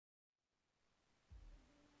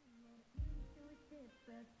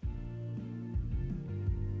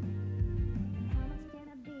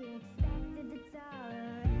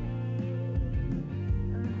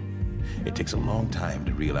It takes a long time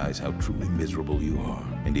to realize how truly miserable you are,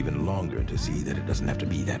 and even longer to see that it doesn't have to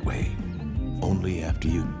be that way. Only after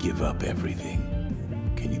you give up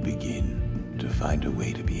everything can you begin to find a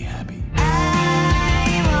way to be happy.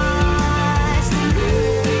 I was